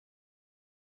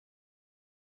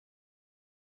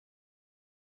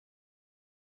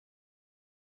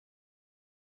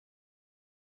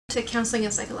To counseling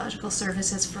and psychological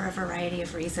services for a variety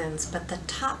of reasons, but the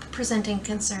top presenting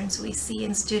concerns we see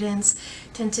in students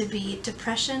tend to be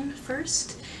depression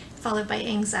first, followed by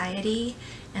anxiety,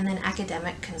 and then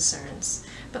academic concerns.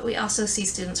 But we also see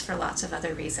students for lots of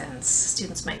other reasons.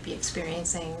 Students might be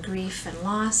experiencing grief and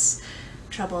loss,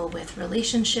 trouble with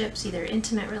relationships, either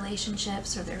intimate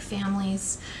relationships or their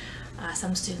families.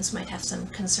 Some students might have some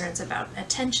concerns about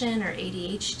attention or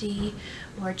ADHD,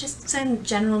 or just some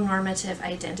general normative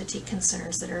identity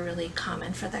concerns that are really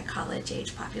common for the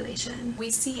college-age population.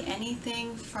 We see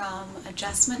anything from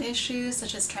adjustment issues,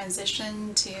 such as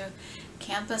transition to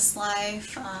campus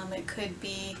life. It could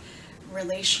be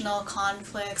relational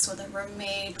conflicts with a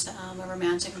roommate, a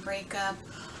romantic breakup,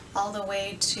 all the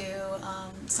way to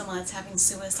someone that's having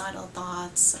suicidal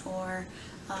thoughts or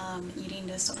eating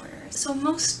disorders. So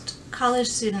most college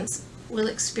students will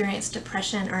experience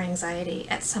depression or anxiety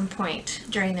at some point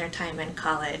during their time in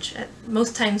college. At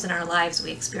most times in our lives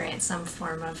we experience some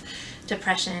form of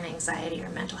depression, anxiety, or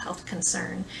mental health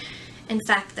concern. In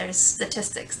fact, there's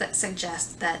statistics that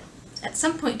suggest that at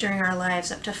some point during our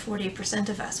lives up to 40%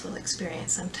 of us will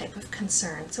experience some type of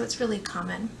concern, so it's really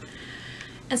common.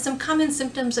 And some common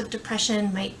symptoms of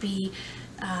depression might be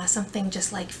something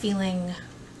just like feeling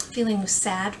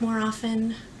sad more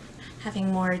often,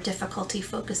 having more difficulty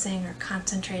focusing or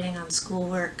concentrating on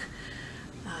schoolwork,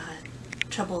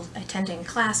 trouble attending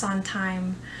class on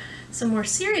time. Some more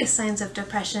serious signs of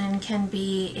depression can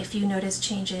be if you notice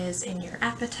changes in your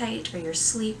appetite or your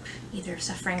sleep, either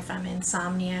suffering from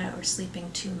insomnia or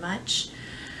sleeping too much.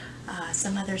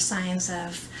 Some other signs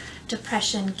of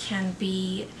depression can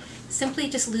be simply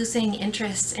just losing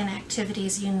interest in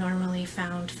activities you normally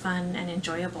found fun and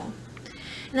enjoyable.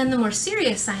 And then the more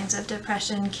serious signs of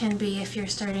depression can be if you're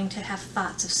starting to have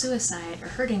thoughts of suicide or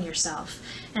hurting yourself.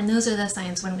 And those are the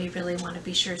signs when we really want to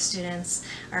be sure students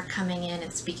are coming in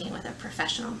and speaking with a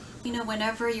professional. You know,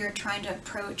 whenever you're trying to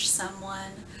approach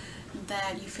someone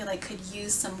that you feel like could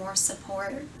use some more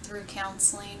support through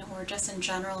counseling or just in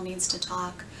general needs to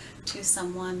talk to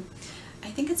someone, I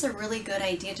think it's a really good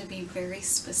idea to be very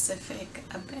specific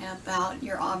about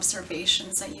your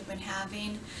observations that you've been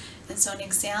having. And so an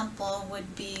example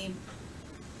would be,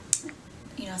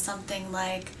 you know, something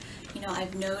like, you know,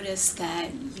 I've noticed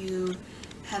that you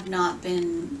have not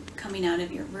been coming out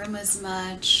of your room as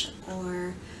much,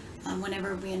 or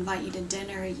whenever we invite you to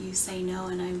dinner, you say no,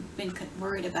 and I've been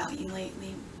worried about you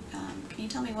lately. Can you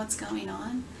tell me what's going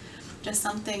on? Just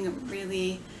something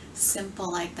really simple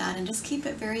like that, and just keep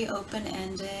it very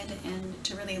open-ended and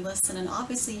to really listen. And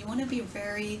obviously you want to be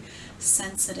very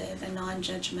sensitive and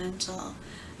non-judgmental.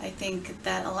 I think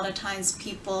that a lot of times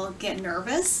people get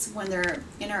nervous when they're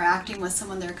interacting with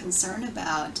someone they're concerned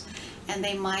about, and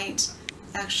they might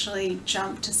actually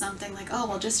jump to something like, oh,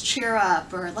 well, just cheer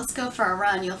up, or let's go for a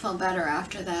run, you'll feel better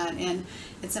after that. And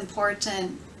it's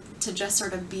important to just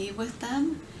sort of be with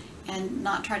them and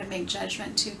not try to make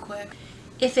judgment too quick.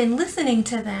 If in listening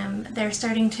to them, they're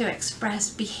starting to express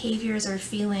behaviors or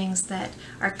feelings that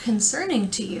are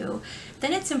concerning to you,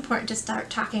 then it's important to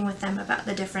start talking with them about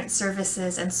the different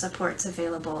services and supports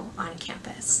available on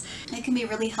campus. It can be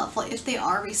really helpful if they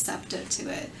are receptive to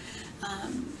it.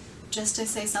 Just to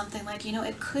say something like, you know,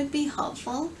 it could be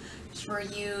helpful for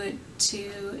you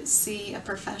to see a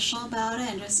professional about it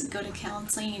and just go to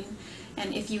counseling.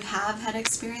 And if you have had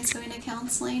experience going to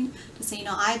counseling, to say, you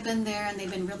know, I've been there and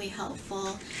they've been really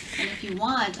helpful, and if you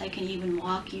want, I can even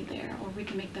walk you there, or we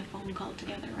can make the phone call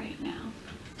together right now.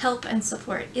 Help and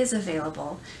support is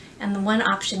available, and the one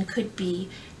option could be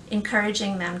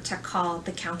encouraging them to call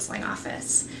the counseling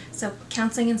office. So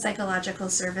counseling and psychological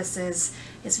services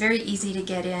is very easy to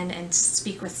get in and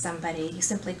speak with somebody. You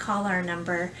simply call our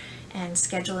number and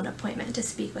schedule an appointment to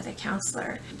speak with a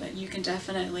counselor. But you can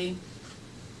definitely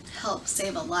help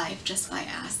save a life just by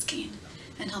asking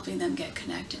and helping them get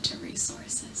connected to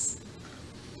resources.